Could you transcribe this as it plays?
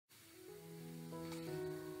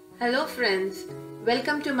Hello friends,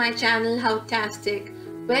 welcome to my channel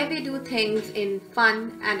Howtastic, where we do things in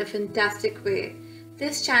fun and a fantastic way.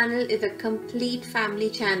 This channel is a complete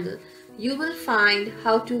family channel. You will find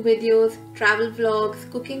how-to videos, travel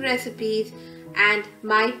vlogs, cooking recipes and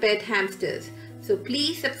my pet hamsters. So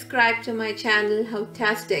please subscribe to my channel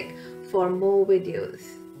Howtastic for more videos.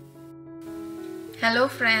 Hello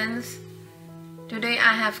friends, today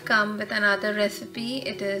I have come with another recipe.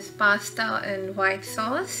 It is pasta in white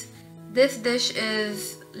sauce. This dish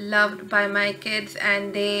is loved by my kids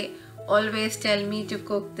and they always tell me to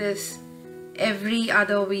cook this every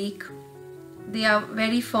other week. They are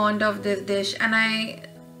very fond of this dish, and I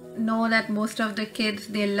know that most of the kids,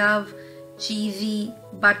 they love cheesy,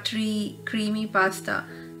 buttery, creamy pasta.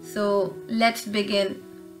 So let's begin.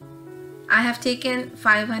 I have taken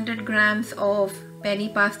 500 grams of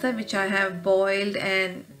penne pasta which I have boiled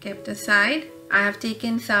and kept aside. I have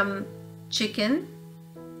taken some chicken.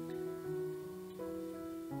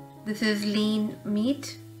 This is lean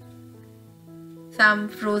meat. Some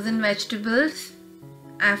frozen vegetables.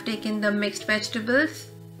 I have taken the mixed vegetables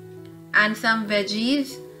and some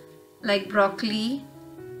veggies like broccoli,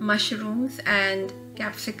 mushrooms and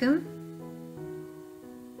capsicum.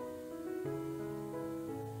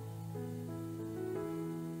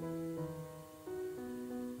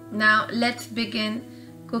 Now let's begin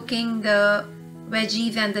cooking the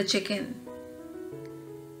veggies and the chicken.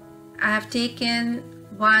 I have taken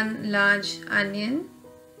one large onion,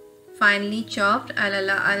 finely chopped.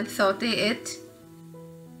 I'll saute it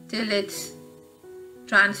till it's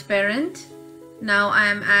transparent. Now I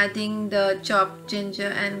am adding the chopped ginger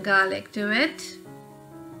and garlic to it.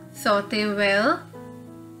 Saute well.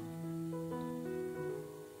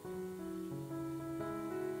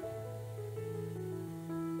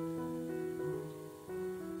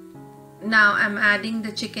 Now I'm adding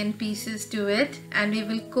the chicken pieces to it, and we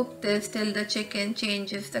will cook this till the chicken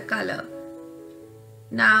changes the color.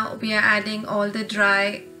 Now we are adding all the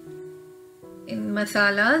dry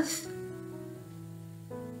masalas.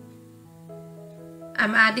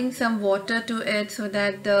 I'm adding some water to it so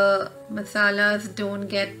that the masalas don't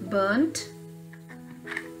get burnt.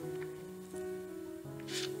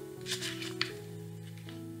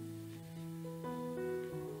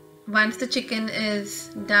 Once the chicken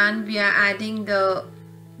is done, we are adding the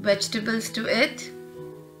vegetables to it.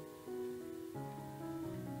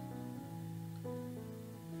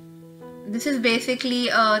 This is basically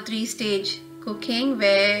a three-stage cooking,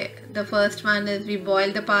 where the first one is we boil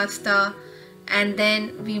the pasta, and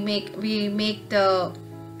then we make the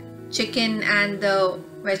chicken and the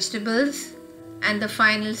vegetables, and the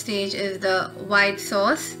final stage is the white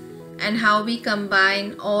sauce and how we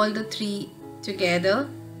combine all the three together.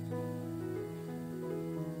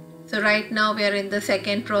 So right now we are in the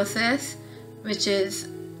second process, which is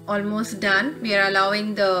almost done. We are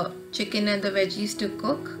allowing the chicken and the veggies to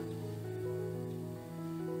cook.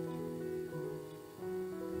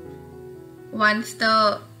 Once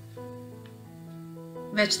the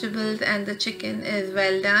vegetables and the chicken is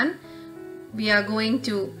well done, we are going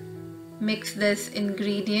to mix this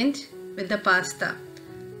ingredient with the pasta.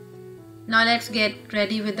 Now let's get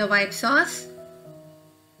ready with the white sauce.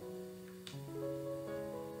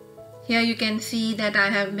 Here you can see that I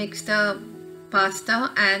have mixed the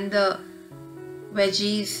pasta and the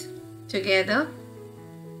veggies together.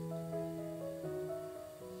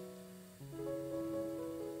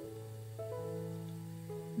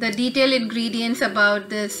 The detailed ingredients about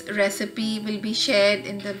this recipe will be shared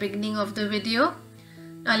in the beginning of the video.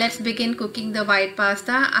 Now let's begin cooking the white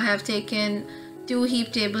pasta. I have taken 2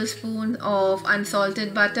 heaped tablespoons of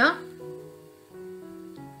unsalted butter,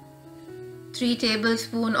 3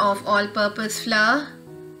 tablespoons of all-purpose flour,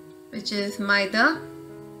 which is maida,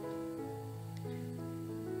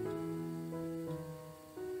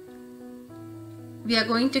 we are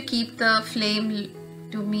going to keep the flame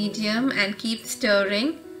to medium and keep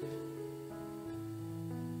stirring.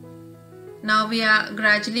 Now we are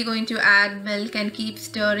gradually going to add milk and keep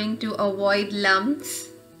stirring to avoid lumps.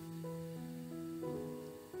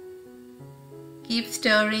 Keep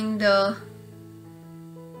stirring the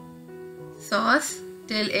sauce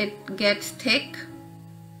till it gets thick.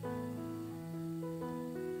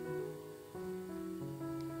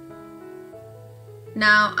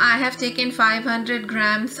 Now I have taken 500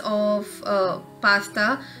 grams of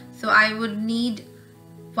pasta, so I would need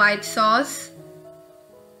white sauce,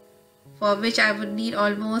 for which I would need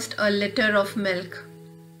almost a liter of milk.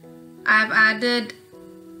 I have added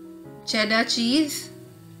cheddar cheese,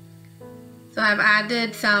 so I have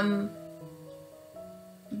added some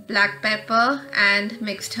black pepper and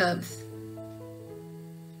mixed herbs.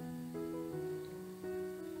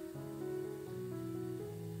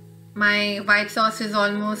 My white sauce is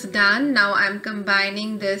almost done. Now I'm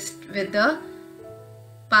combining this with the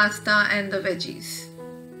pasta and the veggies.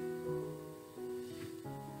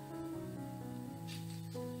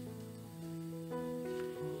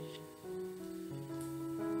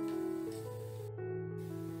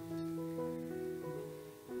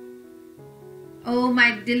 Oh,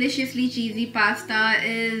 my deliciously cheesy pasta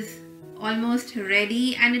is almost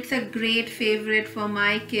ready, and it's a great favorite for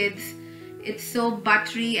my kids. It's so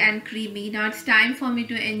buttery and creamy. Now it's time for me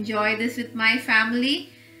to enjoy this with my family,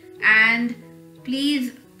 and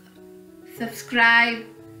please subscribe,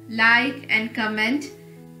 like and comment,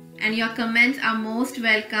 and your comments are most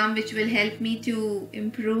welcome, which will help me to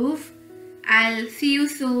improve. I'll see you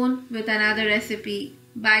soon with another recipe.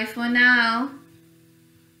 Bye for now.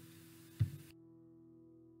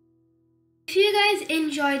 If you guys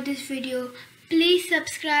enjoyed this video, please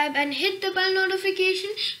subscribe and hit the bell notification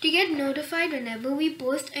to get notified whenever we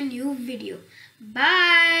post a new video.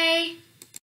 Bye!